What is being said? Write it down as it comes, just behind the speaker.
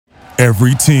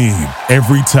Every team,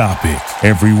 every topic,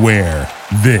 everywhere.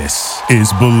 This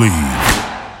is Believe.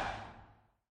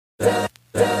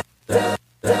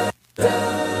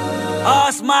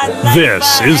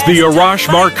 This is the Arash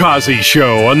Markazi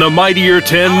Show on the Mightier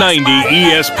 1090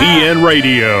 ESPN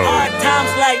Radio.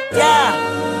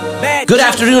 Good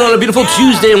afternoon on a beautiful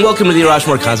Tuesday, and welcome to the Arash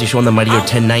Markazi Show on the Mightier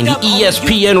 1090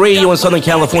 ESPN Radio in Southern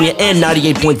California and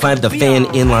 98.5 The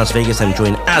Fan in Las Vegas. I'm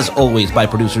joined, as always, by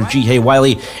producer G. Hay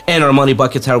Wiley and Armani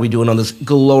Buckets. How are we doing on this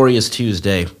glorious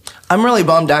Tuesday? I'm really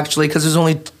bummed, actually, because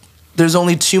there's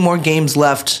only 2 more games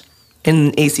left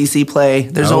in ACC play.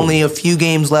 There's only a few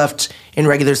games left in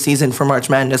regular season for March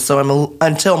Madness,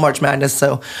 until March Madness.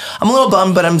 So I'm a little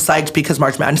bummed, but I'm psyched because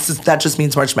that just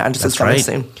means March Madness is coming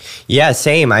soon. Yeah,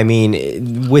 same. I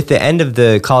mean, with the end of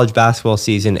the college basketball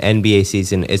season, NBA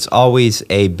season, it's always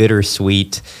a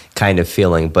bittersweet kind of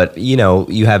feeling. But, you know,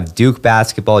 you have Duke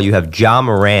basketball, you have Ja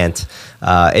Morant.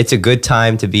 It's a good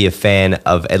time to be a fan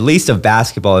of at least of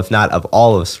basketball, if not of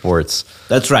all of sports.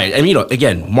 That's right. And, you know,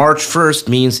 again, March 1st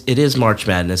means it is March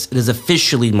Madness. It is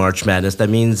officially March Madness. That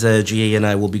means GA and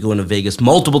I will be going to Vegas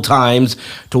multiple times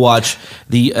to watch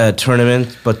the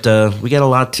tournament. But we got a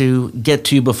lot to get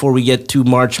to before we get to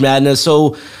March Madness.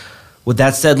 So with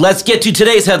that said, let's get to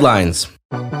today's headlines.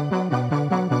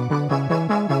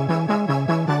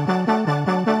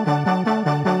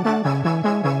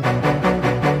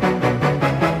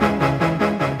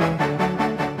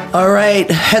 All right,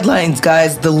 headlines,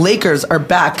 guys. The Lakers are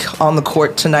back on the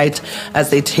court tonight as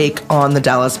they take on the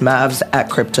Dallas Mavs at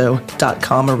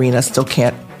Crypto.com Arena. Still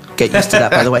can't get used to that,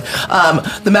 by the way.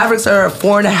 The Mavericks are a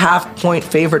 4.5-point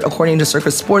favorite according to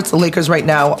Circus Sports. The Lakers right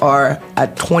now are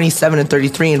at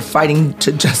 27-33 and fighting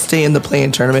to just stay in the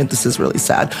play-in tournament. This is really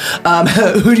sad.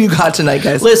 Who do you got tonight,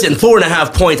 guys? Listen,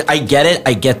 4.5 points. I get it.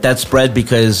 I get that spread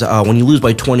because when you lose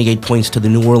by 28 points to the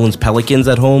New Orleans Pelicans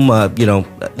at home,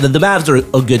 the Mavs are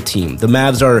a good team. The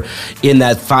Mavs are in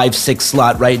that 5-6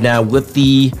 slot right now with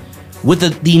the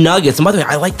Nuggets. And by the way,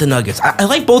 I like the Nuggets. I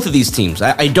like both of these teams.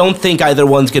 I don't think either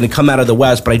one's going to come out of the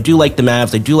West, but I do like the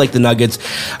Mavs. I do like the Nuggets.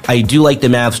 I do like the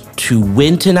Mavs to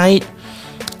win tonight.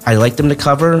 I like them to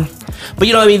cover. But,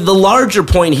 the larger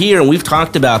point here, and we've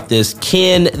talked about this,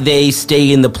 can they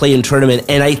stay in the play-in tournament?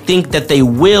 And I think that they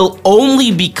will,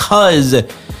 only because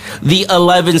the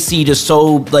 11 seed is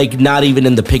so, not even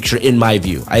in the picture, in my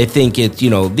view. I think it's,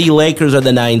 the Lakers are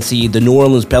the 9 seed, the New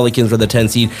Orleans Pelicans are the 10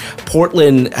 seed.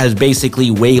 Portland has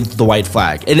basically waved the white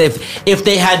flag. And if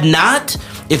they had not,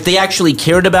 if they actually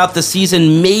cared about the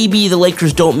season, maybe the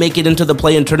Lakers don't make it into the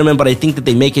play-in tournament, but I think that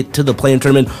they make it to the play-in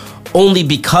tournament only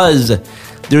because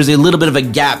there's a little bit of a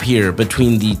gap here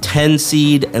between the 10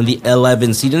 seed and the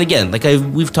 11 seed. And again,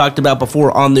 we've talked about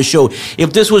before on the show,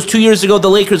 if this was 2 years ago, the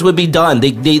Lakers would be done.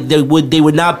 They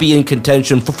would not be in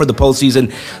contention for the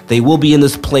postseason. They will be in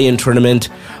this play-in tournament.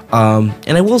 And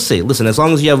I will say, listen, as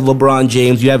long as you have LeBron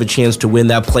James, you have a chance to win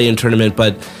that play-in tournament.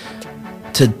 But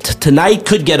tonight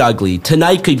could get ugly.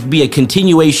 Tonight could be a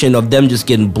continuation of them just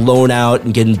getting blown out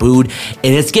and getting booed.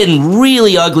 And it's getting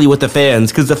really ugly with the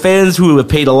fans, because the fans who have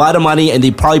paid a lot of money and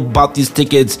they probably bought these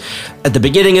tickets at the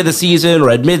beginning of the season or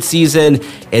at mid-season,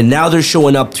 and now they're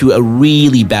showing up to a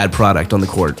really bad product on the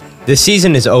court. The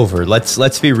season is over.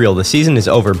 Let's be real. The season is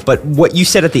over. But what you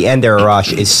said at the end there,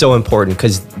 Arash, is so important,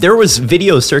 because there was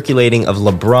videos circulating of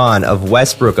LeBron, of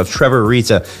Westbrook, of Trevor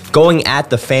Ariza going at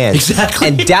the fans. Exactly.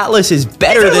 And Dallas is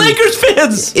better than Lakers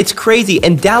fans. It's crazy.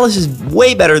 And Dallas is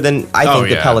way better than I think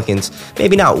the Pelicans.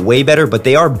 Maybe not way better, but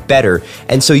they are better.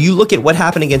 And so you look at what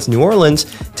happened against New Orleans.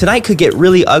 Tonight could get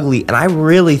really ugly. And I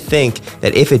really think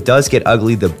that if it does get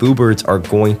ugly, the Boo Birds are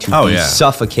going to be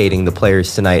suffocating the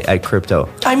players tonight at Crypto.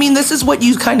 This is what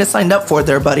you kind of signed up for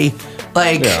there, buddy.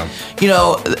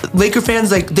 Laker fans,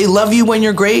 they love you when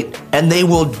you're great, and they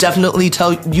will definitely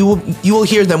tell you. You will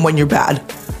hear them when you're bad.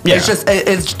 Yeah.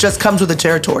 It just comes with the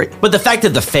territory. But the fact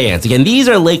that the fans, again, these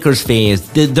are Lakers fans.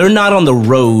 They're not on the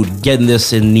road getting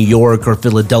this in New York or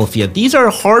Philadelphia. These are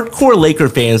hardcore Laker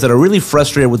fans that are really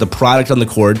frustrated with the product on the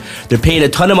court. They're paying a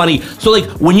ton of money. So,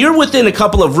 when you're within a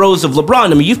couple of rows of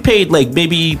LeBron, you've paid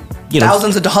maybe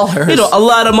thousands of dollars. A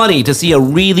lot of money to see a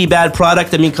really bad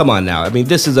product. Come on now.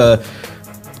 This could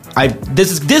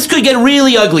get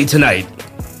really ugly tonight.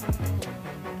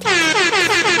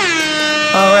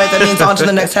 All right, that means on to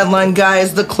the next headline,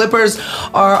 guys. The Clippers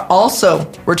are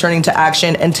also returning to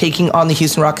action and taking on the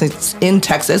Houston Rockets in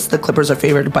Texas. The Clippers are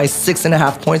favored by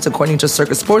 6.5 points, according to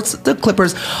Circus Sports. The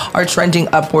Clippers are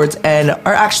trending upwards and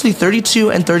are actually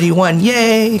 32-31.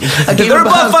 Yay! They're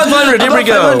above 500. Here we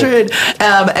go. 500,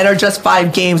 and are just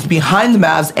 5 games behind the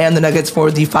Mavs and the Nuggets for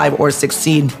the 5 or 6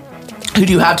 seed. Who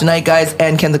do you have tonight, guys?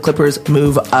 And can the Clippers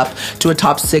move up to a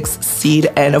top 6 seed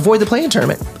and avoid the play-in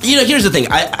tournament? Here's the thing.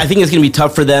 I think it's going to be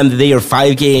tough for them. They are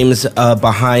 5 games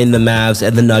behind the Mavs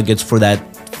and the Nuggets for that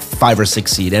 5 or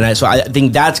 6 seed. And so I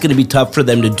think that's going to be tough for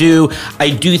them to do.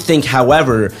 I do think,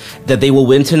 however, that they will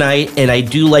win tonight. And I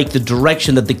do like the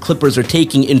direction that the Clippers are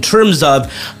taking in terms of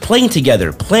playing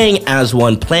together, playing as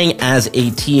one, playing as a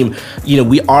team.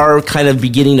 We are kind of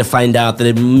beginning to find out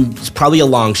that it's probably a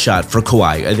long shot for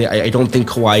Kawhi. I don't think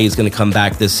Kawhi is going to come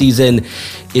back this season.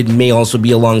 It may also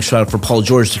be a long shot for Paul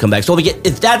George to come back. So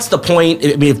if that's the point,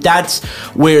 if that's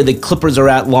where the Clippers are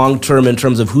at long term in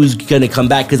terms of who's going to come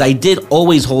back, because I did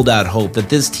always hold out hope that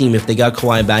this team, if they got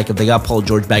Kawhi back, if they got Paul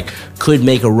George back, could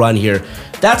make a run here.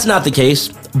 That's not the case,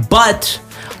 but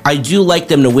I do like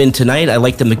them to win tonight. I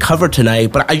like them to cover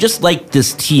tonight, but I just like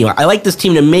this team. I like this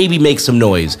team to maybe make some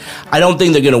noise. I don't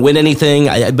think they're going to win anything,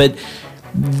 but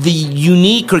the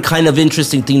unique or kind of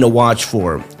interesting thing to watch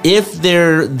for, if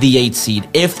they're the 8th seed,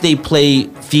 if they play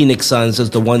Phoenix Suns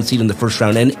as the 1 seed in the first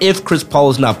round, and if Chris Paul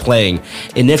is not playing,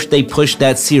 and if they push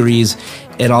that series,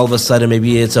 and all of a sudden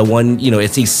maybe it's a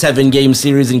 7-game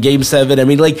series in Game 7.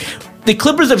 The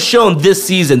Clippers have shown this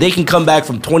season they can come back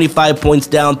from 25 points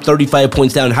down, 35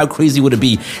 points down. How crazy would it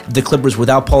be if the Clippers,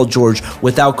 without Paul George,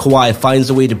 without Kawhi,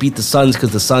 finds a way to beat the Suns,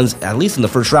 because the Suns, at least in the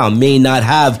first round, may not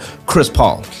have Chris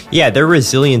Paul. Yeah, their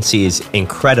resiliency is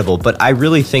incredible, but I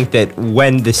really think that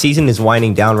when the season is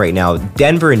winding down right now,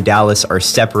 Denver and Dallas are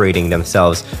separating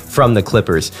themselves from the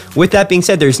Clippers. With that being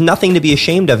said, there's nothing to be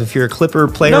ashamed of if you're a Clipper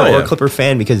player or a Clipper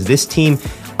fan, because this team,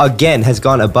 again, has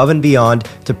gone above and beyond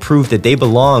to prove that they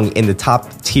belong in the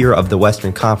top tier of the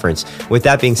Western Conference. With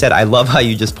that being said, I love how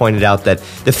you just pointed out that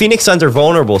the Phoenix Suns are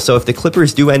vulnerable, so if the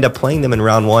Clippers do end up playing them in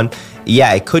round 1,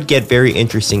 yeah, it could get very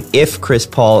interesting if Chris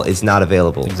Paul is not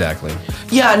available. Exactly.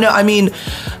 Yeah, no,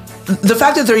 the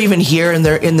fact that they're even here and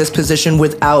they're in this position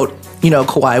without,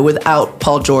 Kawhi, without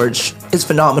Paul George is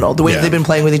phenomenal. The way that they've been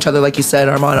playing with each other, like you said,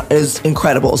 Armand, is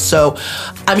incredible. So,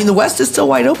 the West is still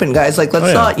wide open, guys. Let's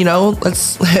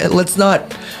not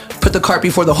put the cart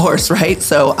before the horse, right?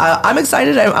 So I'm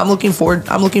excited. I'm looking forward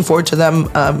to them.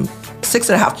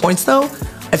 6.5 points, though.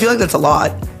 I feel like that's a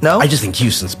lot. No, I just think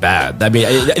Houston's bad. I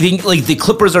think the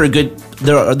Clippers are a good.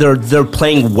 They're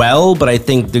playing well, but I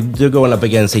think they're going up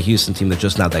against a Houston team that's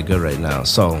just not that good right now.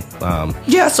 So so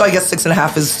I guess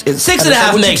 6.5 is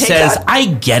 6.5 makes sense. I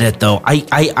get it though.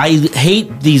 I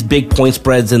hate these big point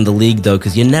spreads in the league though,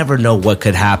 because you never know what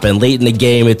could happen late in the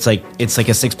game. It's like a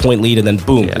 6-point lead and then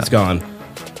boom, it's gone.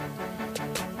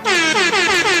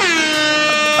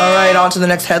 All right, on to the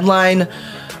next headline.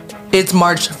 It's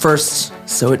March 1st,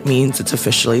 so it means it's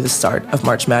officially the start of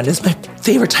March Madness. My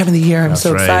favorite time of the year. I'm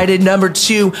so excited. Number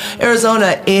 2,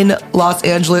 Arizona is in Los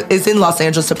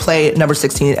Angeles to play number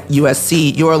 16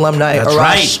 USC. Your alumni,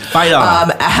 Arash, Fight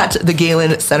on. at the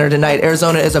Galen Center tonight.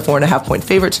 Arizona is a 4.5-point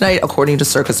favorite tonight, according to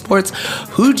Circa Sports.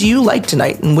 Who do you like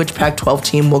tonight, and which Pac-12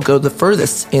 team will go the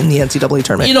furthest in the NCAA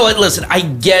tournament? You know what? Listen, I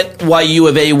get why U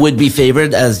of A would be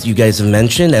favored, as you guys have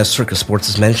mentioned, as Circa Sports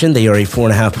has mentioned. They are a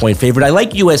 4.5-point favorite. I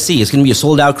like USC. It's going to be a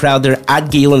sold-out crowd there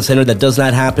at Galen Center. That does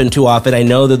not happen too often. I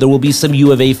know that there will be some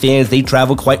U of A fans. They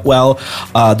travel quite well.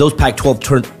 Those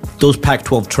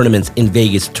Pac-12 tournaments in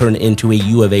Vegas turn into a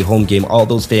U of A home game. All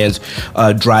those fans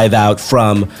drive out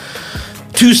from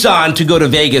Tucson to go to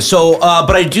Vegas. So,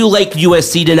 but I do like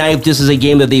USC tonight. This is a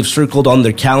game that they've circled on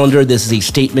their calendar. This is a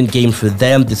statement game for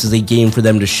them. This is a game for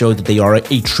them to show that they are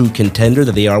a true contender,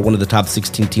 that they are one of the top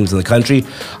 16 teams in the country.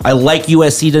 I like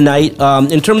USC tonight.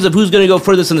 In terms of who's going to go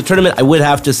furthest in the tournament, I would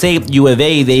have to say U of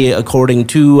A. They, according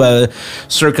to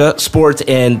Circa Sports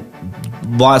and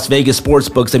Las Vegas sports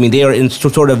books, they are in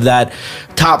sort of that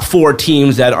top 4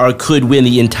 teams that could win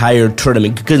the entire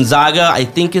tournament. Gonzaga, I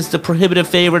think, is the prohibitive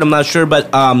favorite. I'm not sure,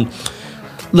 but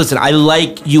listen, I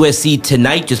like USC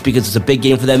tonight just because it's a big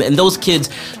game for them. And those kids,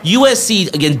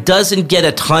 USC, again, doesn't get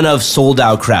a ton of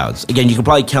sold-out crowds. Again, you can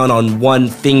probably count on one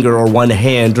finger or one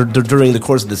hand during the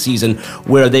course of the season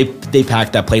where they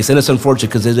pack that place. And it's unfortunate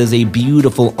because it is a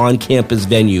beautiful on-campus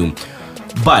venue.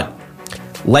 But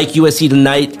like USC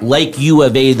tonight, like U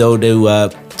of A, though,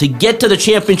 to get to the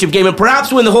championship game and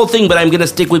perhaps win the whole thing, but I'm going to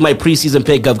stick with my preseason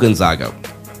pick of Gonzaga.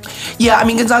 Yeah,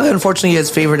 Gonzaga, unfortunately, is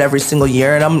favored every single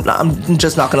year, and I'm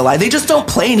just not going to lie. They just don't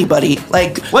play anybody.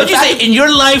 What did you say? In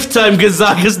your lifetime,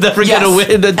 Gonzaga's never going to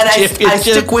win the championship? I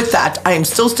stick with that. I am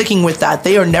still sticking with that.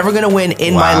 They are never going to win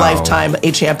in my lifetime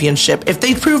a championship. If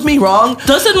they prove me wrong...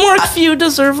 Doesn't Mark Few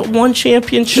deserve one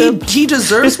championship? He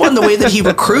deserves one the way that he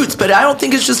recruits, but I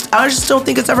just don't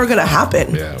think it's ever going to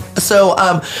happen. Yeah. So,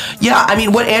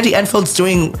 what Andy Enfield's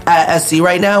doing at SC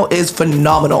right now is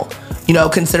phenomenal.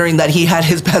 considering that he had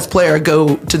his best player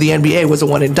go to the NBA, was a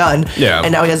one and done. Yeah.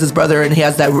 And now he has his brother and he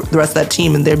has the rest of that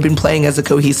team, and they've been playing as a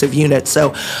cohesive unit. So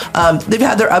they've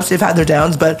had their ups, they've had their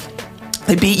downs, but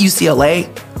they beat UCLA,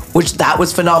 which that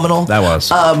was phenomenal. That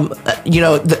was.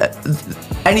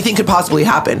 Anything could possibly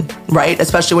happen, right?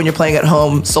 Especially when you're playing at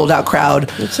home, sold out crowd.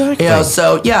 Exactly.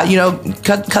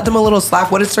 Cut them a little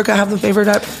slack. What did Circa have them favored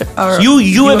at?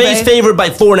 U of A's favored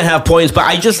by 4.5 points, but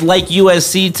I just like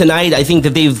USC tonight. I think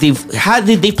that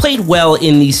they've played well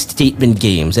in these statement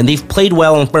games, and they've played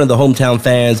well in front of the hometown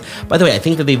fans. By the way, I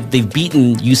think that they've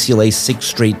beaten UCLA 6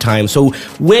 straight times. So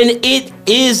when it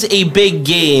is a big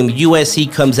game,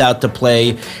 USC comes out to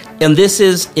play. And this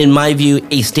is, in my view,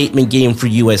 a statement game for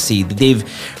USC.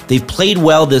 They've played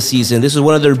well this season. This is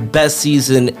one of their best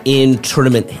season in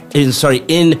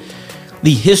the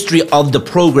history of the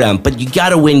program. But you got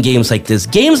to win games like this.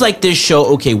 Games like this show,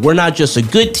 okay, we're not just a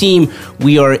good team.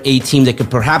 We are a team that could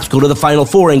perhaps go to the Final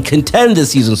Four and contend this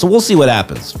season. So we'll see what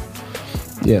happens. All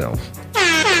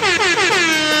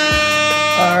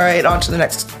right, on to the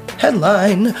next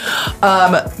headline.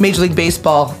 Major League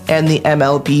Baseball and the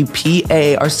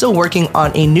MLBPA are still working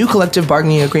on a new collective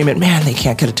bargaining agreement. Man, they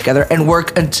can't get it together and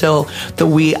work until the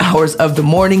wee hours of the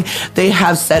morning. They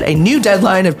have set a new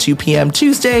deadline of 2 p.m.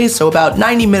 Tuesday, so about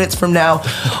 90 minutes from now.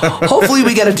 Hopefully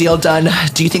we get a deal done.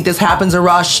 Do you think this happens,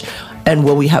 Arash? And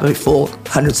will we have a full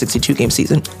 162-game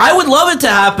season? I would love it to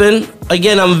happen.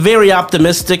 Again, I'm a very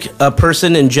optimistic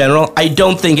person in general. I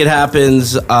don't think it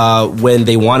happens when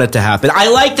they want it to happen. I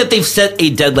like that they've set a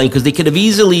deadline because they could have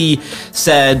easily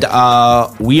said,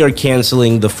 we are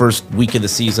canceling the first week of the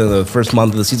season, the first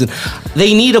month of the season.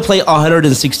 They need to play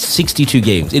 162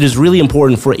 games. It is really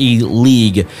important for a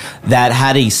league that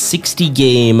had a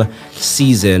 60-game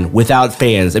season without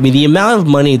fans. I mean, the amount of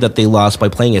money that they lost by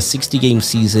playing a 60-game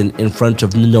season in front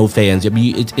of no fans, I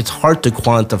mean, it's hard to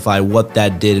quantify what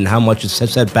that did and how much it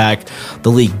set back the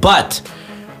league. But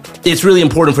it's really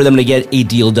important for them to get a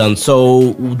deal done.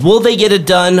 So will they get it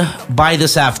done by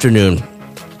this afternoon?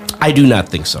 I do not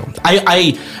think so.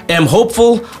 I am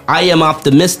hopeful. I am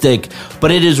optimistic, but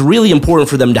it is really important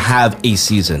for them to have a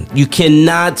season. You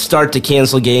cannot start to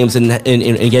cancel games and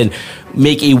again,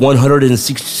 make a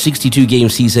 162-game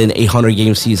season, a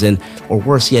 100-game season, or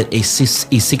worse yet, a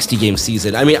 60-game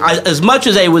season. I mean, as much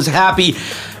as I was happy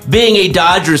being a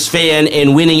Dodgers fan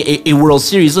and winning a World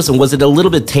Series, listen, was it a little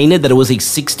bit tainted that it was a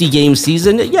 60-game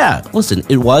season? Yeah, listen,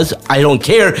 it was. I don't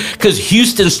care because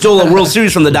Houston stole a World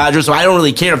Series from the Dodgers, so I don't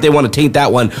really care if they want to taint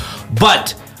that one.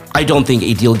 But I don't think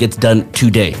a deal gets done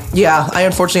today. Yeah, I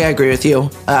agree with you,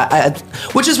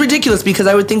 which is ridiculous because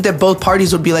I would think that both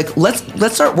parties would be like, let's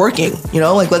start working,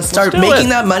 let's start making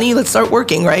that money, let's start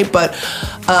working, right? But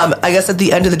I guess at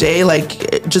the end of the day,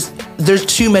 there's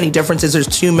too many differences, there's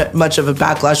too much of a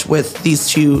backlash with these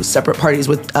two separate parties,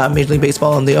 with Major League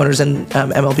Baseball and the owners and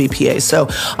MLBPA. So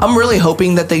I'm really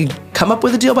hoping that they come up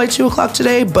with a deal by 2 o'clock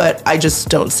today, but I just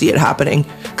don't see it happening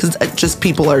because just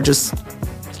people are just...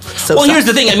 Well, here's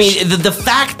the thing. I mean, the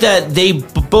fact that they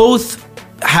both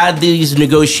had these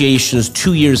negotiations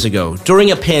 2 years ago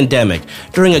during a pandemic,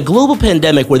 during a global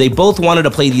pandemic where they both wanted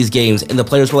to play these games, and the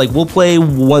players were like, we'll play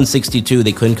 162.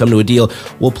 They couldn't come to a deal.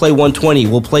 We'll play 120.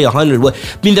 We'll play 100. I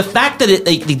mean, the fact that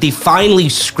they finally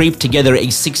scraped together a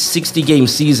 60-game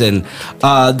season,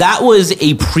 that was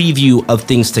a preview of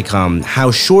things to come.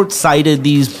 How short-sighted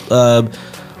these...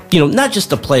 not just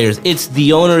the players, it's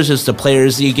the owners, it's the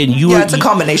players. Again, it's a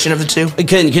combination of the two.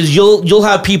 Again, because you'll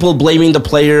have people blaming the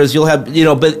players, you'll have,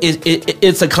 but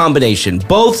it's a combination.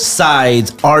 Both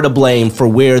sides are to blame for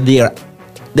where they are.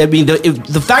 I mean,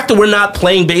 the fact that we're not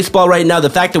playing baseball right now, the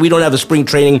fact that we don't have a spring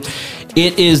training,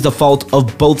 it is the fault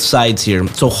of both sides here.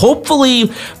 So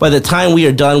hopefully, by the time we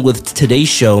are done with today's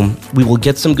show, we will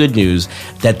get some good news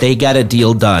that they got a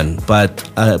deal done. But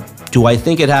do I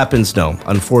think it happens? No.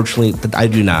 Unfortunately, I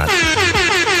do not.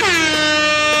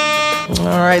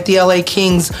 All right, the LA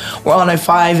Kings were on a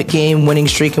 5-game winning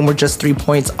streak and were just 3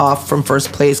 points off from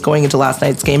first place going into last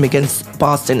night's game against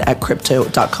Boston at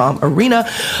Crypto.com Arena.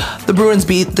 The Bruins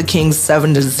beat the Kings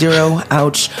 7-0.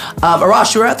 Ouch.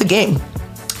 Arash, you were at the game.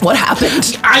 What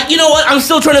happened? You know what? I'm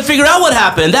still trying to figure out what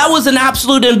happened. That was an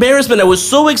absolute embarrassment. I was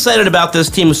so excited about this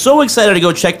team, so excited to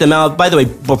go check them out. By the way,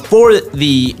 before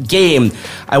the game,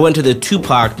 I went to the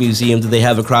Tupac Museum that they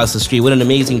have across the street. What an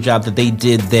amazing job that they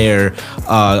did there.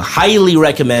 Highly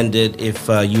recommend it if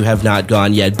you have not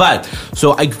gone yet. But,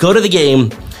 so I go to the game,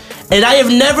 and I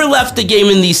have never left the game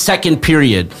in the second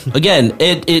period. Again,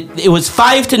 it was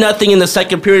 5-0 in the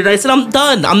second period. And I said, I'm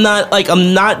done. I'm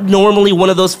not normally one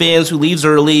of those fans who leaves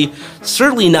early.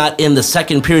 Certainly not in the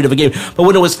second period of a game. But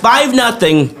when it was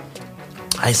 5-0,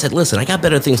 I said, listen, I got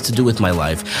better things to do with my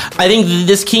life. I think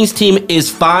this Kings team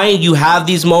is fine. You have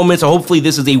these moments. Hopefully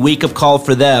this is a wake-up call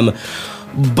for them.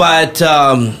 But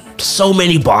so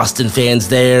many Boston fans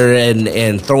there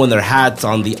and throwing their hats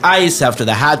on the ice after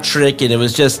the hat trick. And it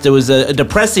was a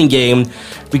depressing game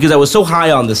because I was so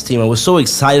high on this team. I was so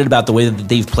excited about the way that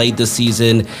they've played this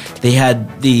season.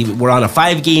 We're on a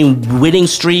 5-game winning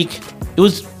streak.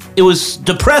 It was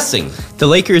depressing. The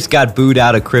Lakers got booed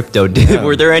out of crypto.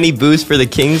 Were there any boos for the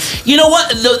Kings? You know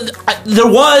what? There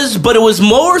was, but it was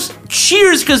more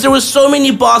cheers because there was so many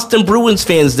Boston Bruins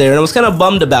fans there, and I was kind of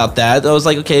bummed about that. I was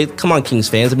like, okay, come on, Kings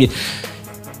fans. I mean,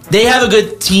 they have a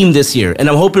good team this year, and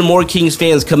I'm hoping more Kings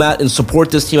fans come out and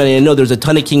support this team. And I know there's a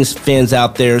ton of Kings fans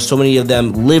out there. So many of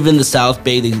them live in the South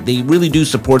Bay. They really do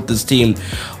support this team,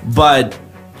 but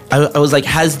I was like,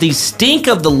 has the stink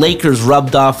of the Lakers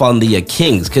rubbed off on the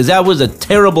Kings? Because that was a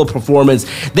terrible performance.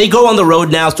 They go on the road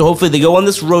now, so hopefully they go on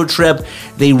this road trip.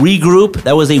 They regroup.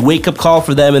 That was a wake-up call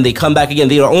for them, and they come back again.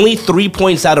 They are only 3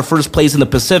 points out of first place in the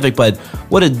Pacific, but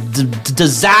what a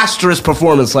disastrous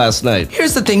performance last night.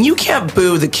 Here's the thing. You can't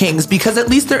boo the Kings because at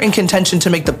least they're in contention to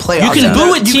make the playoffs. You can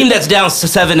boo a team that's down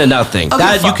 7-0.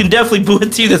 Okay, you can definitely boo a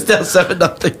team that's down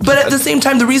 7-0. But at the same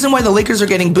time, the reason why the Lakers are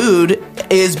getting booed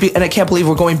is, and I can't believe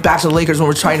we're going back to the Lakers when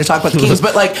we're trying to talk about the Kings,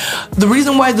 but like the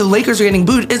reason why the Lakers are getting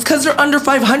booed is because they're under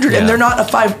 500 and they're not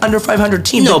under 500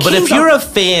 team. No, but if you're a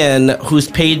fan who's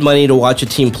paid money to watch a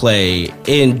team play,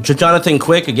 and Jonathan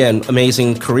Quick, again,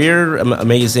 amazing career,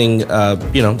 amazing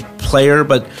player,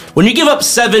 but when you give up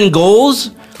 7 goals,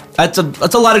 that's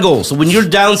a lot of goals. So when you're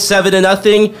down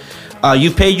 7-0. You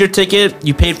paid your ticket,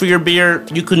 you paid for your beer,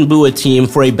 you couldn't boo a team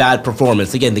for a bad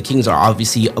performance. Again, the Kings are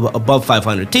obviously above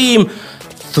 500 team,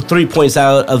 3 points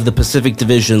out of the Pacific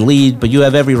Division lead, but you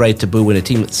have every right to boo when a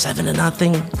team at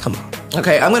 7-0. Come on.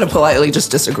 Okay, I'm going to politely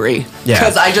just disagree. Yeah.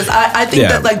 Because I think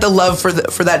that like the love for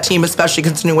that team, especially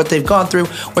considering what they've gone through,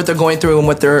 what they're going through, and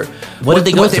what they've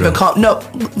become. No,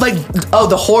 like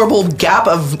the horrible gap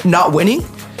of not winning.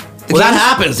 That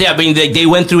happens. Yeah, I mean they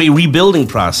went through a rebuilding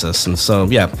process, and so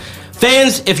yeah.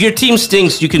 Fans, if your team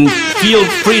stinks, you can feel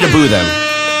free to boo them.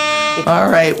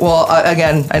 All right. Well,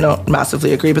 again, I don't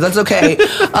massively agree, but that's okay.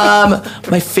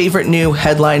 My favorite new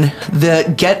headline,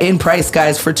 the get-in price,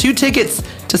 guys, for 2 tickets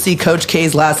to see Coach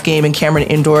K's last game in Cameron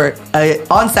Indoor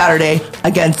on Saturday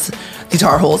against the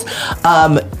Tar Heels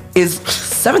is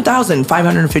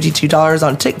 $7,552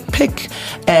 on TickPick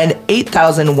and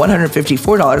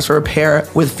 $8,154 for a pair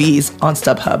with fees on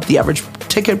StubHub. The average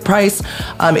ticket price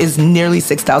is nearly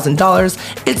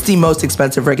 $6,000. It's the most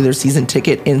expensive regular season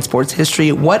ticket in sports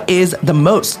history. What is the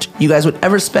most you guys would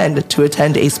ever spend to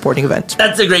attend a sporting event?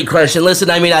 That's a great question. Listen,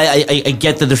 I mean, I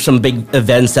get that there's some big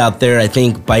events out there. I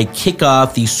think by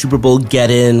kickoff, the Super Bowl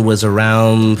get-in was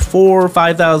around $4,000 or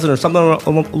 $5,000 or something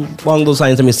along those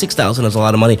lines. I mean, $6,000 is a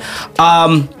lot of money.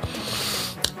 Trying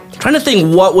to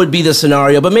think what would be the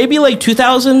scenario, but maybe like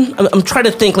 $2,000. I'm trying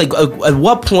to think like at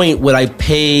what point would I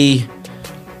pay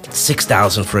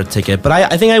 $6,000 for a ticket? But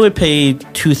I think I would pay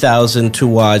 $2,000 to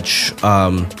watch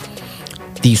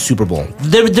the Super Bowl.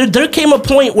 There came a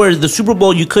point where the Super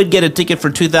Bowl you could get a ticket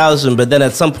for $2,000, but then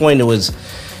at some point it was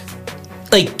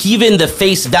like even the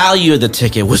face value of the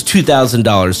ticket was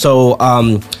 $2,000. So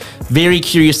very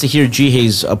curious to hear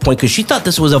Jihei's point because she thought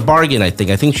this was a bargain. I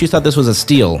think she thought this was a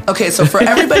steal. Okay, so for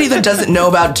everybody that doesn't know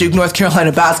about Duke North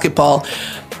Carolina basketball,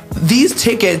 these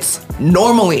tickets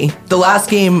normally, the last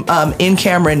game in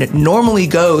Cameron normally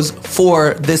goes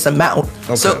for this amount.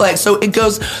 Okay. So it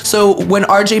goes. So when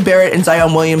R.J. Barrett and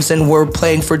Zion Williamson were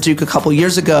playing for Duke a couple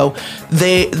years ago,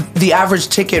 the average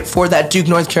ticket for that Duke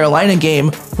North Carolina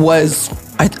game was,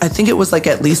 I think it was like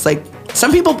at least like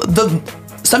some people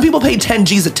pay 10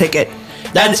 G's a ticket.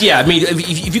 That's, yeah, I mean,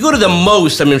 if you go to the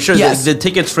most, I mean, I'm sure the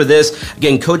tickets for this,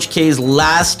 again, Coach K's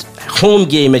last home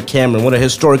game at Cameron, what a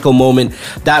historical moment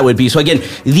that would be. So again,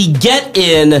 the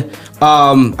get-in,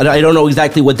 I don't know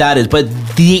exactly what that is, but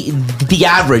the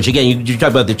average, again, you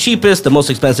talk about the cheapest, the most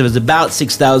expensive is about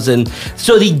 $6,000.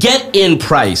 So the get-in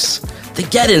price, the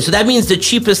get-in, so that means the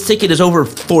cheapest ticket is over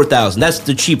 $4,000. That's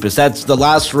the cheapest. That's the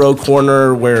last row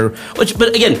corner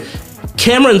but again,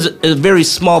 Cameron's a very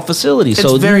small facility,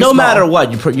 so no matter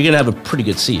what, you're going to have a pretty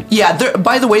good seat. Yeah,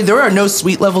 by the way, there are no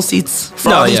suite level seats for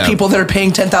all these people that are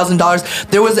paying $10,000.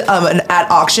 There was an at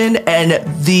auction, and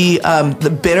the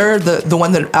bidder, the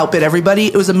one that outbid everybody,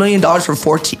 it was $1 million for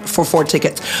 4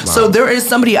 tickets. Wow. So there is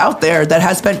somebody out there that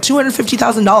has spent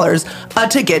 $250,000 a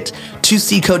ticket to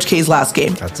see Coach K's last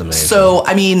game. That's amazing. So,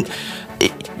 I mean,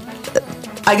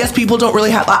 I guess people don't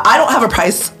really have... I don't have a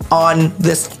price on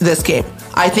this game.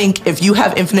 I think if you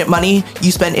have infinite money,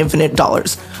 you spend infinite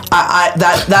dollars.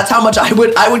 That's how much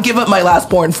I would give up my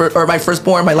lastborn or my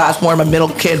firstborn, my lastborn, my middle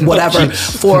kid, whatever,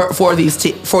 for these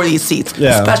seats,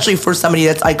 especially for somebody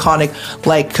that's iconic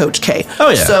like Coach K. Oh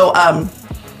yeah. So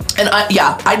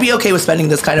I'd be okay with spending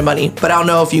this kind of money, but I don't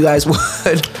know if you guys would.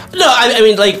 No, I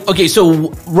mean, like, okay,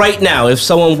 so right now, if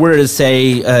someone were to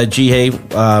say, gee, hey,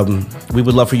 we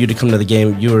would love for you to come to the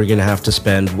game, you are going to have to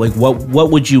spend, like,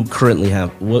 what would you currently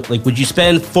have? Would you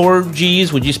spend 4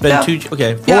 G's? Would you spend 2 G's?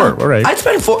 Okay, 4, all right. I'd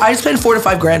spend 4 to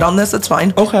 5 grand on this, that's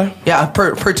fine. Okay. Yeah,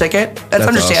 per ticket. That's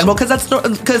understandable,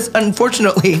 because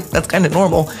unfortunately, that's kind of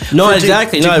normal. No,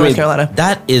 exactly. Duke, no, North Carolina.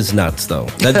 That is nuts, though.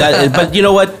 But you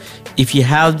know what? If you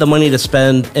have the money to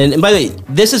spend, and by the way,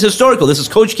 this is historical. This is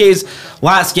Coach K's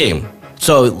last game.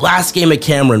 So last game at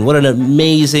Cameron. What an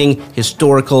amazing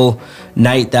historical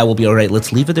night that will be. All right,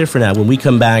 let's leave it there for now. When we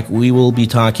come back, we will be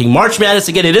talking March Madness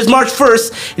again. It is March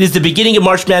 1st. It is the beginning of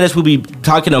March Madness. We'll be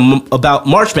talking about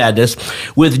March Madness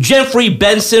with Jeffrey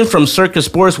Benson from Circa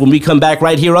Sports when we come back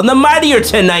right here on the Mightier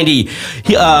 1090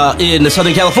 in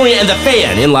Southern California and the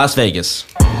Fan in Las Vegas.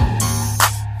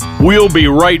 We'll be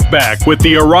right back with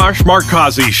the Arash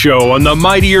Markazi Show on the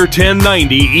Mightier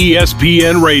 1090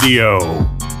 ESPN Radio.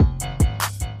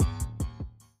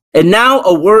 And now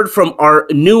a word from our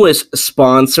newest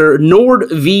sponsor,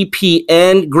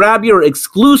 NordVPN. Grab your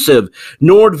exclusive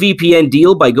NordVPN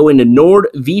deal by going to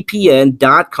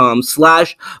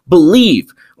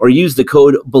nordvpn.com/believe or use the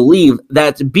code BELIEVE,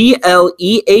 that's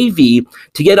BLEAV,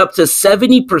 to get up to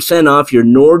 70% off your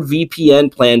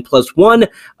NordVPN plan plus 1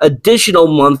 additional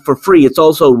month for free. It's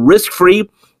also risk-free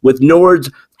with Nord's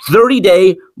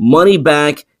 30-day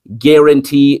money-back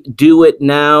guarantee. Do it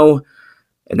now.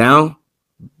 And now,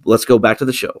 let's go back to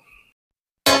the show.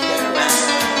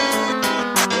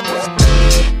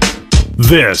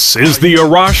 This is the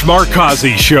Arash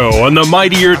Markazi Show on the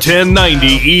Mightier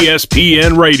 1090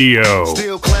 ESPN Radio.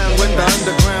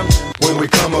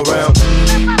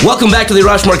 Welcome back to the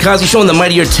Arash Markazi Show on the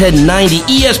Mightier 1090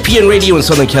 ESPN Radio in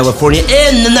Southern California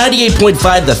and the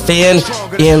 98.5 The Fan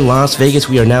in Las Vegas.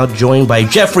 We are now joined by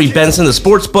Jeffrey Benson, the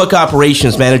Sportsbook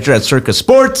Operations Manager at Circa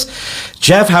Sports.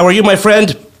 Jeff, how are you, my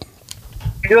friend?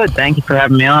 Good. Thank you for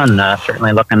having me on.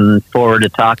 Certainly looking forward to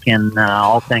talking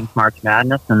all things March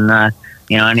Madness and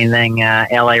anything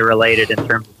LA related in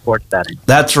terms of sports betting.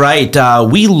 That's right.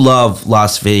 We love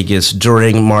Las Vegas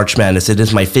during March Madness. It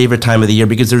is my favorite time of the year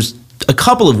because there's a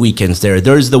couple of weekends there.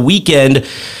 There's the weekend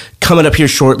coming up here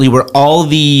shortly where all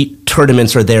the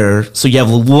tournaments are there. So you have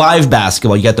live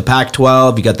basketball. You got the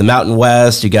Pac-12, you got the Mountain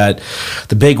West, you got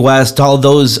the Big West. All of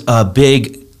those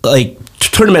big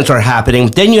tournaments are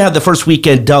happening. Then you have the first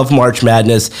weekend of March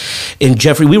Madness. And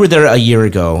Jeffrey, we were there a year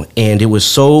ago, and it was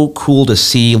so cool to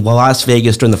see Las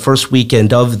Vegas during the first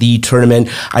weekend of the tournament.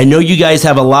 I know you guys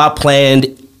have a lot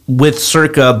planned with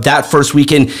Circa that first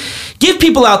weekend. Give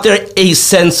people out there a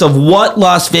sense of what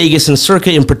Las Vegas and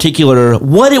Circa in particular,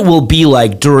 what it will be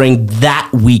like during that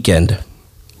weekend.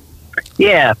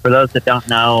 Yeah, for those that don't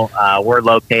know, we're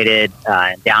located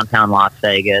in downtown Las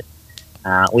Vegas.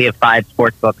 We have 5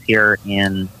 sports books here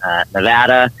in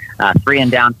Nevada, 3 in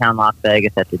downtown Las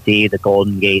Vegas at the D, the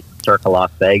Golden Gate, Circa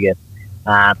Las Vegas.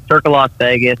 Circa Las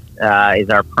Vegas is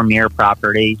our premier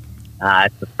property.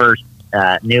 It's the first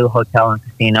new hotel and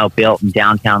casino built in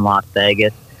downtown Las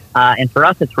Vegas. And for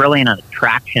us, it's really an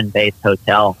attraction-based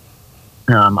hotel.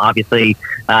 Obviously,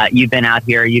 you've been out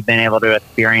here, you've been able to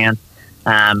experience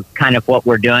kind of what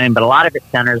we're doing, but a lot of it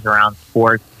centers around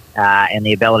sports and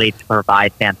the ability to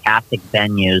provide fantastic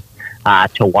venues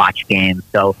to watch games.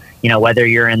 So, whether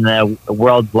you're in the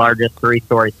world's largest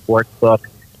 3-story sports book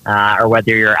or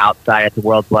whether you're outside at the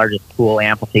world's largest pool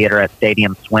amphitheater at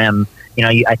Stadium Swim,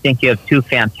 I think you have 2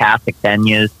 fantastic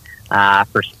venues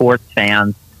for sports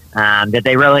fans that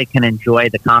they really can enjoy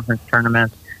the conference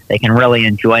tournaments. They can really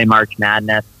enjoy March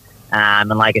Madness. And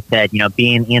like I said,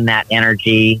 being in that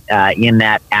energy, in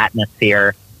that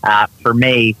atmosphere, for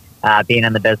me, being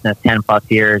in the business 10 plus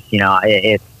years,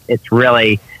 it's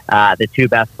really the 2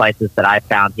 best places that I've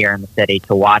found here in the city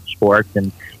to watch sports.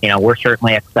 And, we're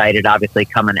certainly excited, obviously,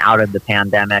 coming out of the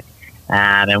pandemic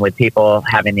and with people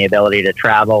having the ability to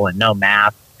travel and no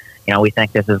masks. We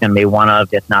think this is going to be one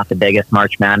of, if not the biggest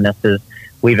March Madnesses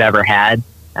we've ever had.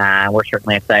 We're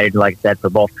certainly excited, like I said, for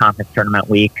both conference tournament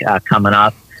week coming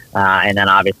up. And then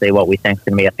obviously what we think is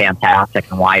going to be a fantastic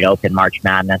and wide open March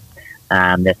Madness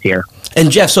this year. And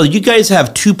Jeff, so you guys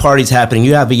have two parties happening.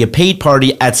 You have a paid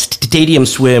party at Stadium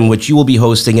Swim, which you will be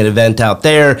hosting an event out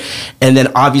there, and then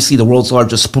obviously the world's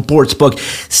largest sports book.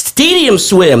 Stadium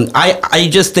Swim, I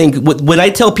just think when I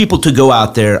tell people to go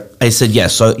out there, I said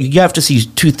yes. So you have to see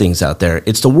two things out there.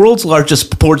 It's the world's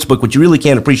largest sports book, which you really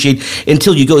can't appreciate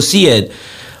until you go see it.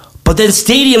 But then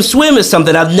Stadium Swim is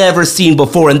something I've never seen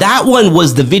before. And that one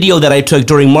was the video that I took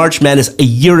during March Madness a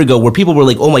year ago where people were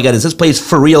like, oh my God, is this place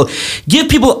for real? Give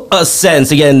people a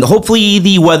sense. Again, hopefully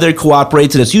the weather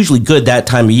cooperates, and it's usually good that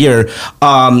time of year.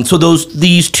 So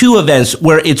these two events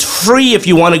where it's free if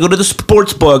you want to go to the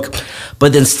sports book,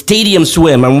 but then Stadium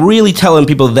Swim, I'm really telling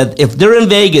people that if they're in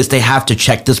Vegas, they have to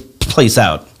check this place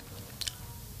out.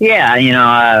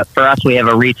 Yeah, for us, we have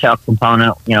a retail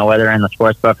component, whether in the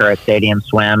sportsbook or at Stadium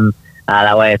Swim.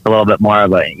 That way it's a little bit more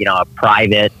of a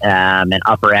private and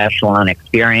upper echelon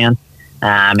experience.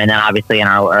 And then obviously in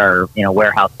our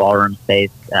warehouse ballroom space,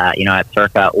 at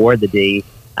Circa or the D,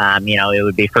 it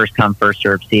would be first come, first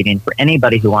served seating for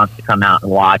anybody who wants to come out and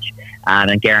watch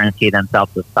and guarantee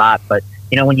themselves a spot. But,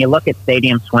 when you look at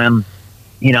Stadium Swim,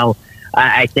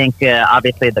 I think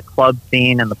obviously the club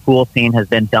scene and the pool scene has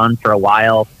been done for a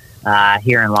while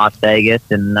here in Las Vegas.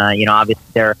 And, obviously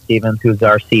Derek Stevens, who's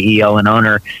our CEO and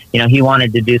owner, he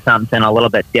wanted to do something a little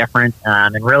bit different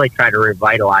and really try to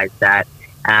revitalize that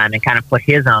and kind of put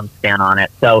his own spin on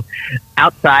it. So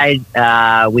outside,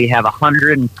 we have a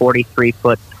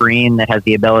 143-foot screen that has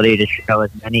the ability to show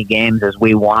as many games as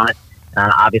we want.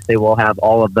 Obviously, we'll have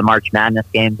all of the March Madness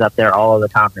games up there, all of the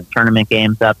conference tournament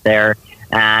games up there.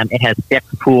 It has 6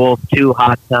 pools, 2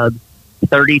 hot tubs,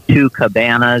 32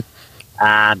 cabanas,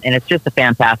 and it's just a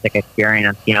fantastic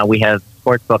experience. We have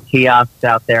sportsbook kiosks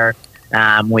out there.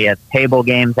 We have table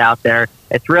games out there.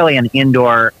 It's really an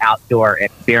indoor-outdoor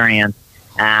experience.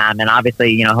 And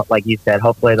obviously, like you said,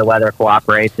 hopefully the weather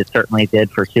cooperates. It certainly did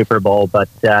for Super Bowl. But,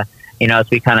 as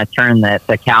we kind of turn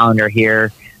the calendar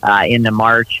here into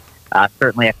March,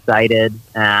 certainly excited,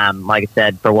 like I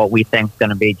said, for what we think is going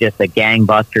to be just a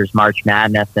gangbusters March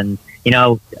Madness. And,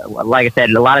 like I said,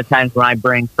 a lot of times when I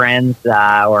bring friends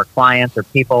or clients or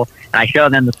people and I show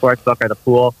them the sportsbook or the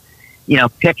pool,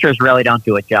 pictures really don't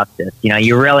do it justice.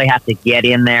 You really have to get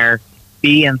in there,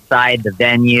 be inside the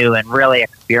venue, and really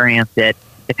experience it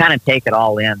to kind of take it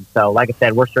all in. So, like I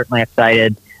said, we're certainly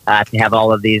excited to have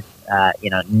all of these,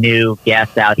 new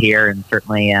guests out here, and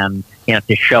certainly,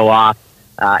 to show off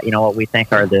what we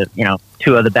think are the,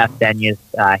 2 of the best venues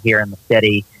here in the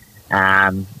city.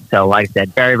 So, like I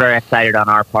said, very, very excited on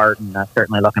our part, and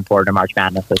certainly looking forward to March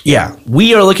Madness this year. Yeah,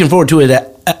 we are looking forward to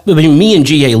it. Me and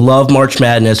GA love March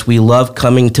Madness. We love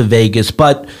coming to Vegas,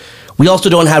 but we also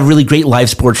don't have really great live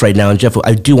sports right now. And Jeff,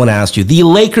 I do want to ask you, the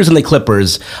Lakers and the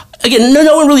Clippers, again,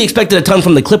 no one really expected a ton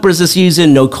from the Clippers this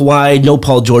season. No Kawhi, no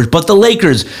Paul George, but the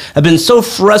Lakers have been so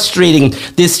frustrating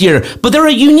this year. But they're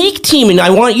a unique team, and I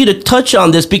want you to touch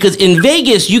on this because in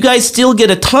Vegas, you guys still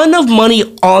get a ton of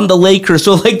money on the Lakers.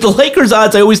 So like the Lakers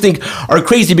odds, I always think are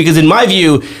crazy because in my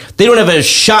view, they don't have a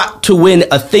shot to win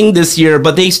a thing this year,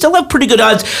 but they still have pretty good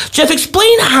odds. Jeff,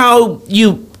 explain how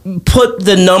you put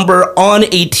the number on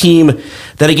a team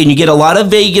that, again, you get a lot of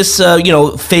Vegas,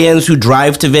 fans who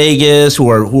drive to Vegas, who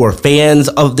are fans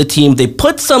of the team. They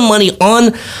put some money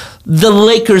on the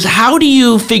Lakers. How do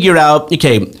you figure out,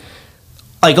 okay,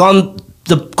 like on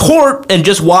the court and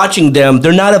just watching them,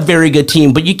 they're not a very good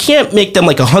team, but you can't make them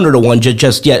like 100 to 1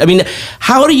 just yet. I mean,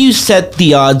 how do you set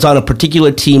the odds on a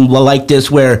particular team like this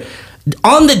where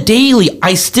on the daily,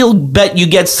 I still bet you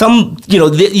get some,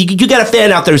 you got a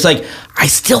fan out there who's like, I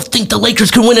still think the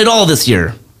Lakers can win it all this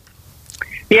year.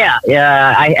 Yeah.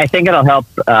 I think it'll help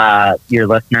your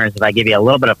listeners if I give you a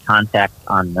little bit of context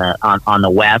on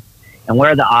the West and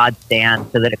where the odds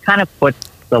stand, so that it kind of puts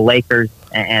the Lakers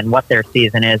and what their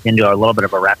season is into a little bit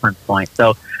of a reference point.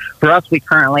 So for us, we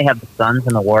currently have the Suns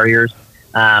and the Warriors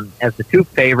as the 2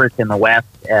 favorites in the West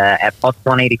at plus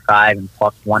 185 and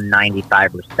plus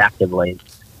 195 respectively.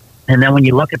 And then when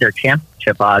you look at their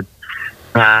championship odds,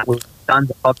 with the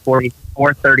Suns at plus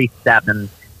 437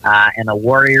 and the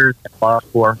Warriors at plus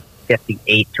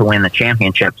 458 to win the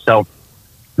championship. So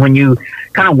when you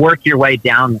kind of work your way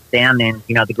down the standings,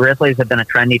 the Grizzlies have been a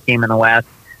trendy team in the West.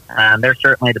 They're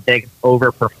certainly the big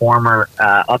overperformer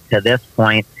up to this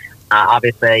point.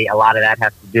 Obviously, a lot of that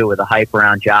has to do with the hype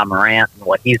around Ja Morant and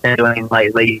what he's been doing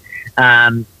lately.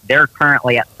 They're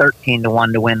currently at 13 to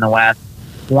 1 to win the West,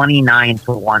 29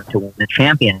 to 1 to win the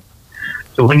champion.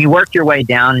 So when you work your way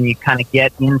down and you kind of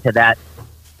get into that,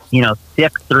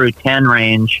 6 through 10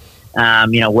 range,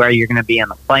 where you're going to be in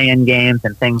the play-in games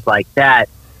and things like that,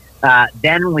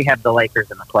 Then we have the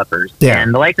Lakers and the Clippers. Yeah.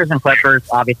 And the Lakers and Clippers,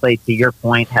 obviously, to your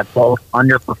point, have both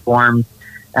underperformed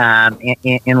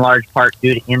in large part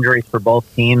due to injuries for both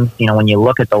teams. When you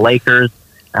look at the Lakers,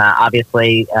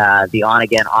 obviously, the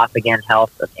on-again, off-again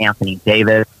health of Anthony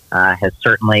Davis has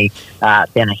certainly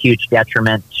been a huge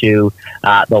detriment to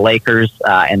the Lakers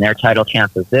and their title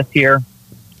chances this year.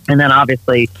 And then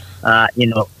obviously,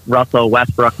 Russell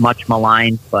Westbrook, much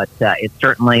maligned, but it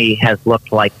certainly has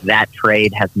looked like that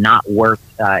trade has not worked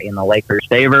in the Lakers'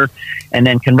 favor. And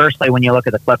then conversely, when you look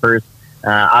at the Clippers,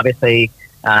 obviously,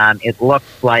 it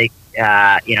looks like,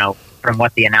 from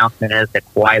what the announcement is, that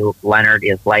Kawhi Leonard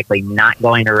is likely not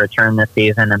going to return this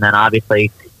season. And then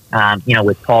obviously,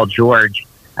 with Paul George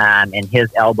and his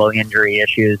elbow injury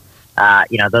issues,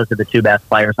 those are the two best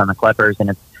players on the Clippers. And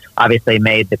it's obviously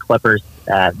made the Clippers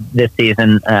this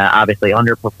season obviously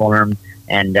underperformed.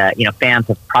 And, fans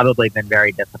have probably been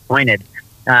very disappointed.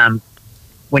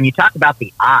 When you talk about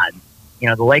the odds,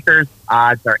 the Lakers'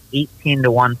 odds are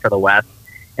 18-1 for the West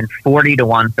and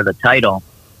 40-1 for the title.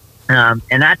 And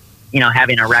that's,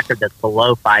 having a record that's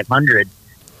below 500,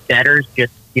 bettors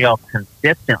just,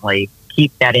 consistently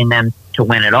keep that in them to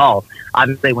win it all.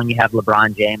 Obviously, when you have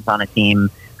LeBron James on a team,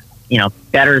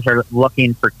 bettors are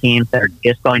looking for teams that are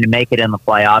just going to make it in the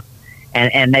playoffs,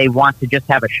 and they want to just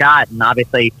have a shot. And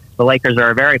obviously, the Lakers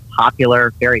are a very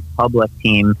popular, very public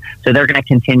team, so they're going to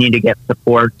continue to get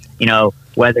support,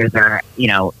 whether they're,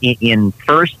 in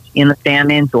first in the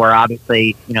standings or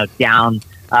obviously, down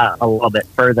a little bit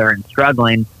further and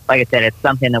struggling. Like I said, it's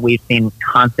something that we've seen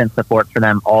constant support for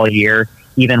them all year,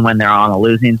 even when they're on a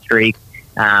losing streak.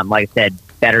 Like I said,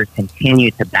 bettors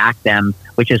continue to back them,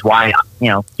 which is why,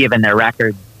 given their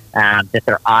record, that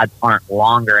their odds aren't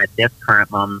longer at this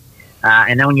current moment.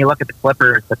 And then when you look at the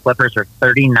Clippers are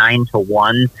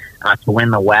 39-1 to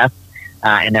win the West,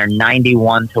 and they're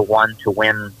 91-1 to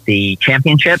win the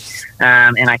championship.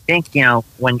 And I think,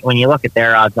 when you look at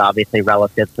their odds, obviously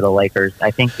relative to the Lakers, I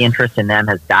think interest in them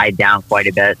has died down quite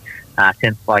a bit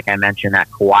since, like I mentioned, that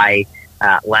Kawhi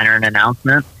Leonard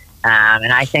announcement.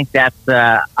 And I think that's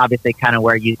obviously kind of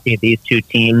where you see these two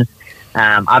teams.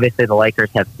 Obviously, the Lakers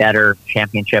have better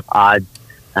championship odds,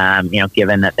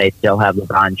 given that they still have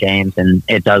LeBron James, and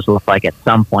it does look like at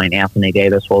some point Anthony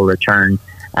Davis will return.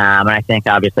 And I think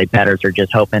obviously bettors are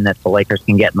just hoping that the Lakers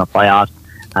can get in the playoffs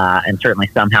and certainly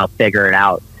somehow figure it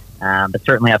out. But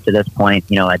certainly up to this point,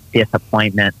 a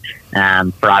disappointment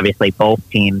for obviously both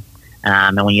teams.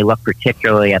 And when you look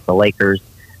particularly at the Lakers,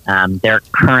 their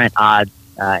current odds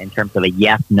in terms of a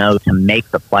yes-no to make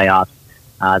the playoffs,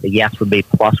 the yes would be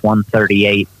plus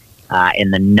 138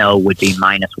 and the no would be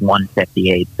minus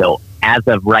 158. So as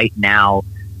of right now,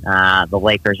 the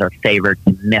Lakers are favored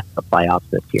to miss the playoffs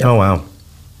this year. Oh, wow.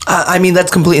 I mean,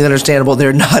 that's completely understandable.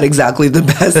 They're not exactly the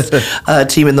best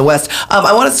team in the West.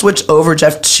 I want to switch over,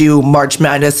 Jeff, to March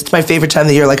Madness. It's my favorite time of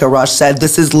the year, like Arash said.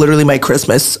 This is literally my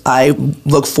Christmas. I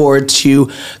look forward to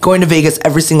going to Vegas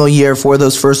every single year for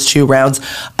those first two rounds.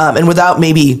 And without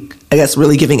maybe, I guess,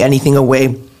 really giving anything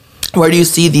away, where do you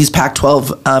see these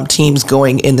Pac-12 teams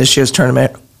going in this year's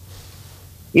tournament?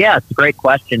 Yeah, it's a great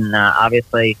question.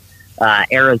 Obviously,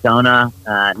 Arizona,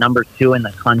 number 2 in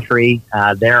the country.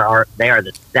 They are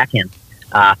the second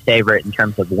favorite in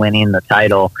terms of winning the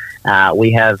title.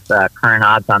 We have current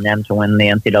odds on them to win the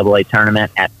NCAA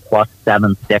tournament at plus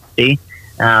 760.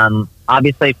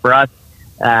 Obviously, for us,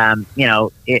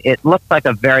 it looks like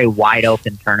a very wide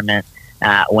open tournament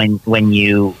when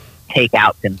you take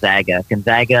out Gonzaga.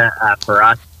 Gonzaga, for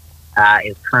us,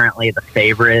 is currently the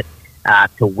favorite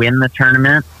to win the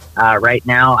tournament. Right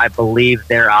now, I believe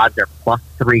their odds are plus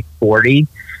 340.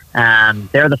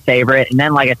 They're the favorite. And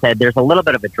then, like I said, there's a little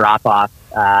bit of a drop-off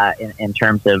in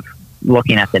terms of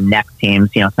looking at the next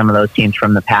teams. Some of those teams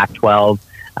from the Pac-12,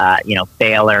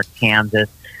 Baylor, Kansas,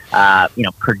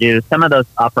 Purdue, some of those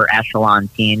upper echelon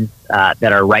teams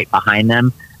that are right behind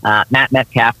them. Matt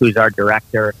Metcalf, who's our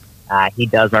director, he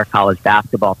does our college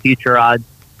basketball future odds,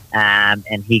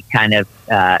 and he kind of,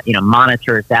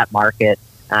 monitors that market.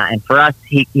 And for us,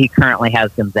 he currently has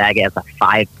Gonzaga as a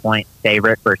 5-point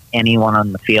favorite versus anyone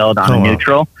on the field on a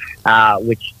neutral,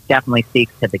 which definitely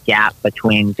speaks to the gap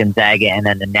between Gonzaga and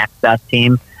then the next best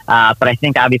team. But I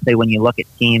think obviously when you look at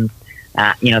teams,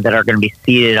 that are going to be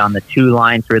seated on the 2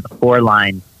 line through the 4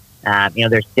 line,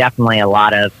 there's definitely a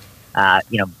lot of,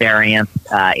 variance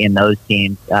in those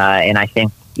teams. And I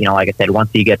think, like I said,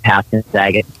 once you get past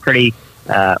Gonzaga, it's a pretty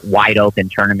wide open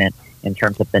tournament in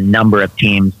terms of the number of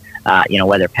teams,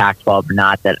 whether Pac-12 or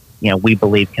not, that we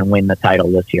believe can win the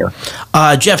title this year.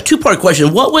 Jeff, two-part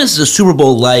question. What was the Super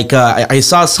Bowl like? I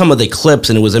saw some of the clips,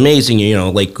 and it was amazing.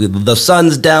 Like the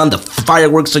sun's down, the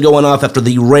fireworks are going off after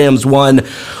the Rams won.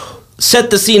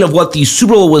 Set the scene of what the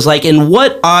Super Bowl was like, and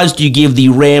what odds do you give the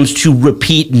Rams to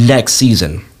repeat next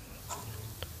season?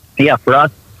 Yeah, for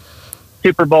us,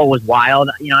 Super Bowl was wild.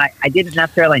 I didn't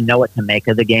necessarily know what to make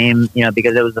of the game,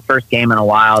 because it was the first game in a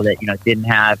while that, didn't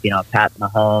have, Pat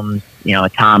Mahomes, a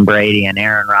Tom Brady and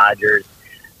Aaron Rodgers,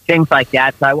 things like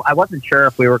that. So I wasn't sure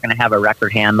if we were going to have a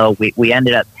record handle. We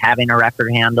ended up having a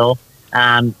record handle.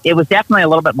 It was definitely a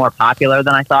little bit more popular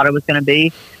than I thought it was going to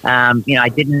be. I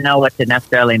didn't know what to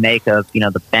necessarily make of,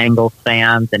 the Bengals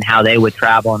fans and how they would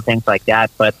travel and things like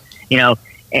that. But,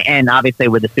 and obviously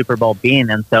with the Super Bowl being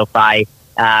in SoFi,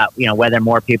 whether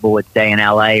more people would stay in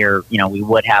LA or, we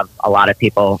would have a lot of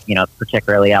people,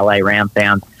 particularly LA Ram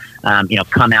fans,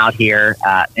 come out here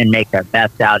and make their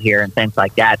bets out here and things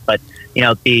like that. But,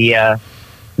 the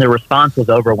response was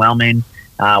overwhelming.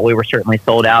 We were certainly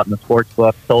sold out in the sports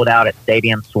book, sold out at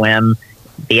Stadium Swim.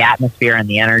 The atmosphere and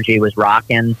the energy was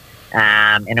rocking.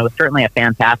 And it was certainly a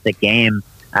fantastic game,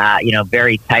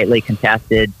 very tightly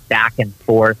contested, back and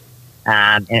forth.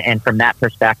 And from that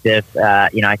perspective,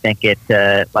 I think it,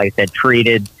 like I said,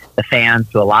 treated the fans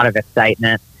to a lot of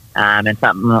excitement and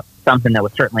something that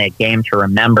was certainly a game to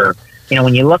remember.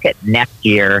 When you look at next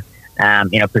year,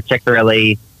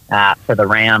 particularly for the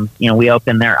Rams, we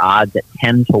opened their odds at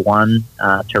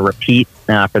 10-1 to repeat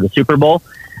for the Super Bowl,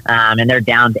 and they're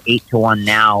down to 8-1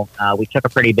 now. We took a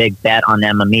pretty big bet on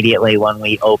them immediately when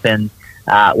we opened,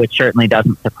 which certainly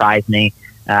doesn't surprise me.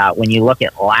 When you look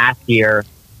at last year,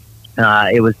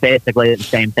 it was basically the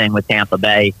same thing with Tampa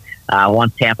Bay.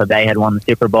 Once Tampa Bay had won the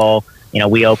Super Bowl,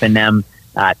 we opened them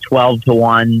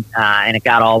 12-1, and it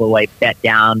got all the way bet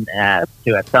down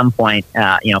to at some point,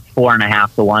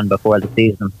 4.5-1 before the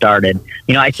season started.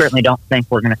 I certainly don't think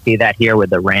we're going to see that here with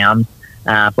the Rams,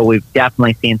 but we've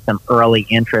definitely seen some early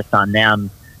interest on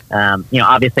them.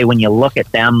 Obviously, when you look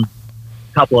at them,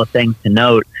 a couple of things to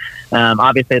note.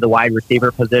 Obviously, the wide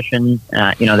receiver position,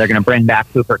 they're going to bring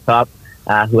back Cooper Kupp,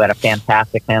 who had a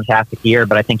fantastic year,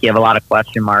 but I think you have a lot of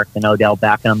question marks in Odell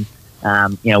Beckham,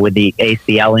 with the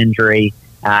ACL injury,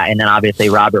 and then obviously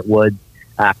Robert Woods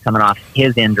coming off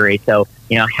his injury. So,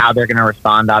 how they're going to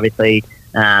respond, obviously,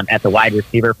 at the wide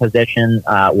receiver position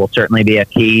will certainly be a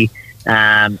key,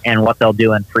 and what they'll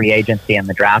do in free agency and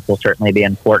the draft will certainly be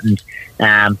important.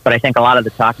 But I think a lot of the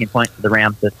talking points for the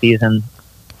Rams this offseason,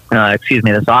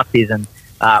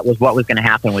 was what was going to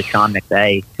happen with Sean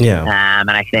McVay. Yeah.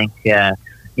 And I think,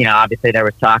 obviously there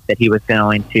was talk that he was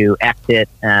going to exit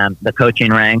the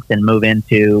coaching ranks and move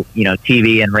into,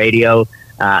 TV and radio.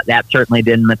 That certainly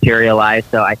didn't materialize.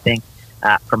 So I think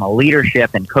from a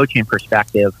leadership and coaching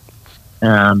perspective,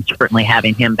 certainly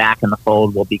having him back in the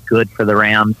fold will be good for the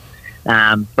Rams.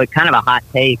 But kind of a hot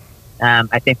take,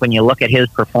 I think when you look at his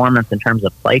performance in terms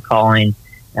of play calling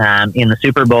in the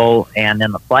Super Bowl and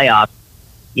in the playoffs,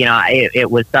 it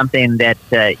was something that,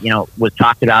 was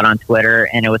talked about on Twitter,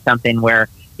 and it was something where,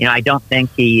 I don't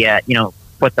think he,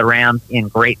 put the Rams in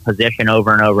great position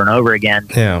over and over and over again.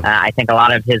 Yeah. I think a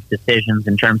lot of his decisions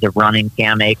in terms of running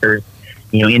Cam Akers,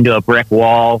 into a brick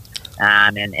wall,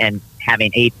 and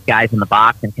having 8 guys in the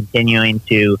box and continuing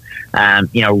to,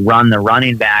 run the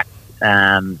running back,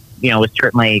 was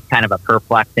certainly kind of a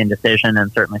perplexing decision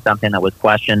and certainly something that was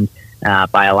questioned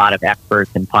by a lot of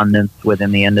experts and pundits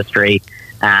within the industry.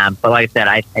 But like I said,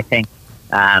 I think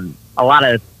a lot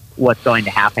of what's going to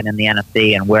happen in the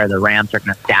NFC and where the Rams are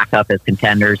going to stack up as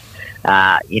contenders,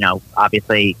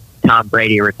 obviously Tom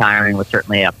Brady retiring was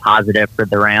certainly a positive for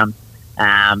the Rams.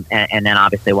 And then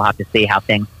obviously we'll have to see how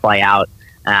things play out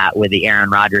with the Aaron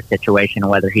Rodgers situation,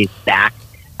 whether he's back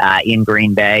in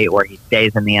Green Bay or he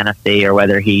stays in the NFC or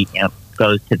whether he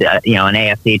goes to the, an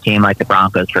AFC team like the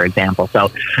Broncos, for example.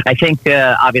 So I think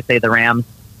obviously the Rams,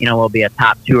 will be a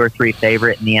top 2 or 3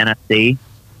 favorite in the NFC,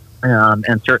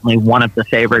 and certainly one of the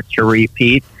favorites to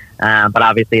repeat. But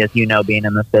obviously, as you know, being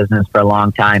in this business for a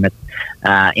long time, it's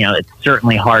it's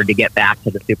certainly hard to get back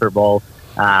to the Super Bowl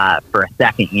for a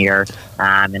second year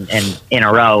and in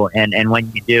a row. And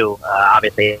when you do,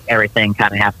 obviously everything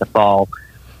kind of has to fall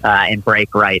and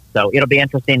break right. So it'll be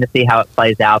interesting to see how it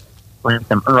plays out. With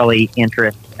some early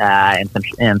interest and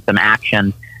some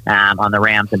action on the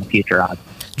Rams in the future odds.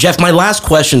 Jeff, my last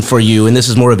question for you, and this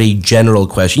is more of a general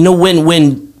question.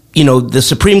 When the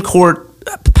Supreme Court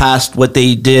passed what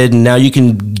they did, and now you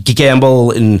can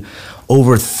gamble in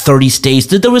over 30 states.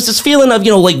 There was this feeling of,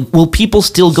 will people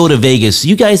still go to Vegas?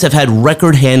 You guys have had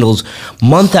record handles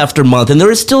month after month, and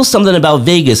there is still something about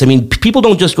Vegas. I mean, people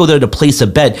don't just go there to place a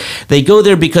bet. They go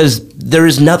there because there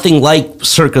is nothing like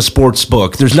Circa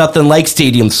Sportsbook. There's nothing like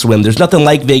Stadium Swim. There's nothing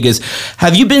like Vegas.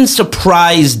 Have you been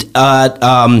surprised?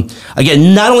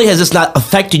 Again, not only has this not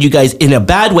affected you guys in a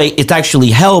bad way, it's actually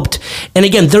helped. And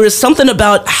again, there is something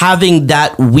about having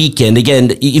that weekend.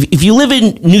 Again, if you live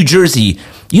in New Jersey,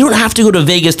 you don't have to go to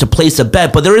Vegas to place a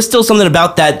bet, but there is still something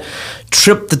about that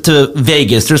trip to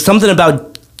Vegas. There's something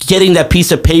about getting that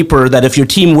piece of paper that if your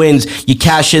team wins, you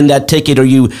cash in that ticket or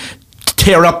you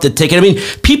tear up the ticket. I mean,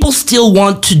 people still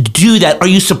want to do that. Are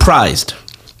you surprised?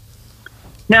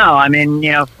 No, I mean,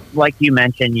 like you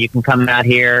mentioned, you can come out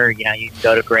here, you can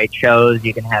go to great shows,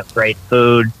 you can have great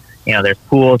food, there's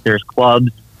pools, there's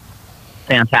clubs,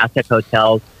 fantastic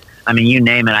hotels. I mean, you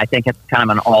name it. I think it's kind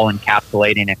of an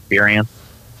all-encapsulating experience.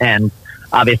 And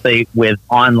obviously with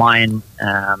online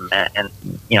and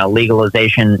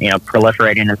legalization,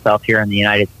 proliferating itself here in the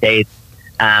United States,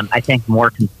 I think more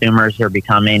consumers are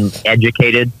becoming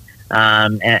educated.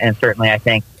 And certainly I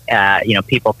think,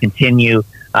 people continue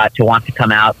to want to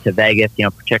come out to Vegas,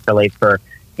 particularly for,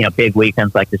 big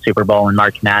weekends like the Super Bowl and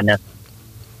March Madness,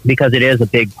 because it is a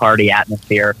big party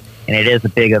atmosphere and it is a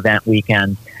big event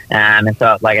weekend. And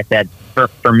so, like I said,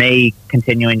 for me,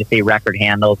 continuing to see record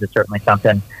handles is certainly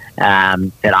something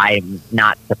that I'm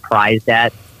not surprised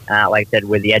at. Like I said,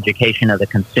 with the education of the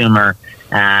consumer,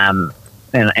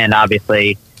 and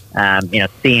obviously,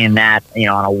 seeing that,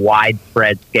 on a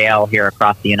widespread scale here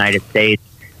across the United States,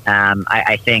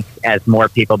 I think as more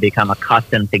people become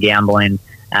accustomed to gambling,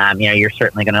 you're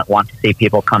certainly going to want to see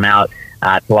people come out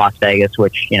to Las Vegas,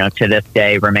 which, to this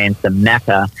day remains the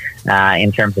mecca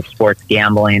in terms of sports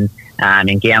gambling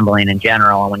and gambling in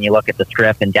general. And when you look at the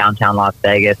Strip in downtown Las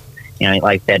Vegas,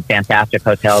 like I said, fantastic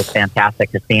hotels,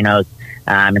 fantastic casinos,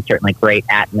 and certainly great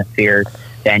atmospheres,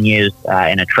 venues,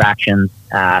 and attractions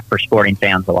for sporting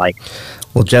fans alike.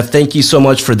 Well, Jeff, thank you so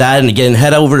much for that. And again,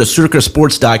 head over to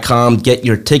circasports.com, get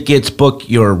your tickets, book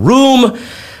your room,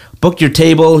 book your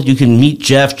table. You can meet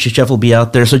Jeff. Jeff will be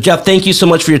out there. So, Jeff, thank you so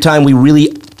much for your time. We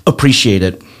really appreciate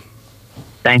it.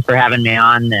 Thanks for having me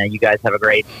on. You guys have a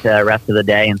great rest of the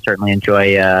day and certainly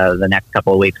enjoy the next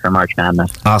couple of weeks for March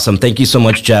Madness. Awesome. Thank you so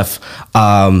much, Jeff.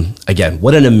 Again,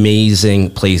 what an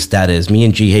amazing place that is. Me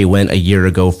and Jihei went a year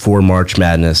ago for March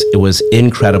Madness. It was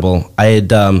incredible. I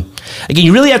had, again,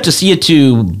 you really have to see it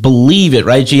to believe it,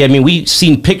 right, G? I mean, we've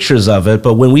seen pictures of it,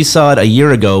 but when we saw it a year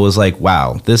ago, it was like,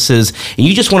 wow, this is, and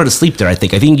you just wanted to sleep there, I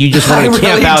think. I think you just wanted to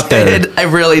camp out there. I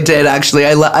really did, actually.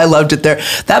 I loved it there.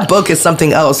 That book is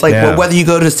something else. Like, whether you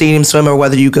go to Stadium Swim or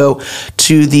whether you go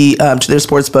to their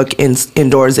sports book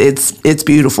indoors, it's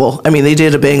beautiful. I mean, they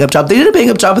did a bang up job. They did a bang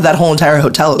up job with that whole entire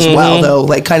hotel as well, though,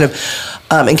 like kind of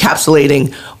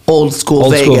encapsulating old school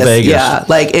Vegas. Yeah,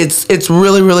 like it's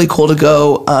really, really cool to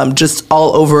go just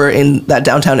all over in that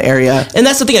downtown area. And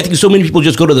that's the thing. I think so many people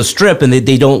just go to the Strip and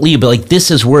they don't leave. But like, this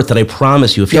is worth it. I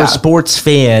promise you. If you're a sports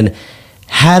fan,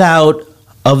 head out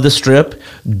of the Strip,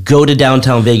 go to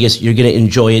downtown Vegas. You're going to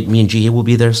enjoy it. Me and Gia will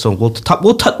be there, so we'll talk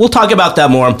about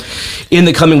that more in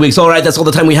the coming weeks. All right, that's all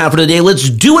the time we have for today. Let's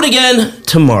do it again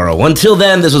tomorrow. Until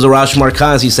then, this was Arash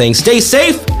Markazi saying stay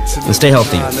safe and stay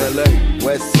healthy.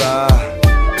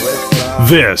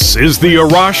 This is the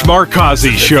Arash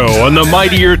Markazi Show on the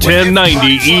Mightier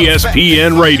 1090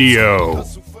 ESPN Radio.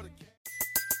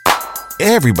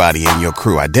 Everybody in your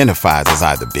crew identifies as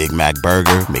either Big Mac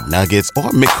Burger, McNuggets, or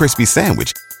McCrispy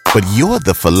Sandwich. But you're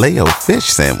the Filet-O-Fish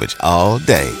Sandwich all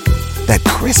day. That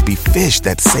crispy fish,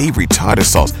 that savory tartar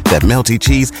sauce, that melty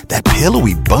cheese, that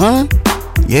pillowy bun.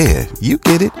 Yeah, you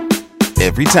get it.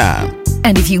 Every time.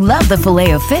 And if you love the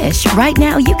Filet-O-Fish, right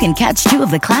now you can catch two of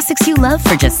the classics you love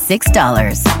for just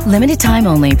 $6. Limited time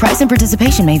only. Price and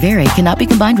participation may vary. Cannot be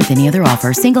combined with any other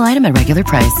offer. Single item at regular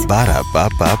price.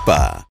 Ba-da-ba-ba-ba.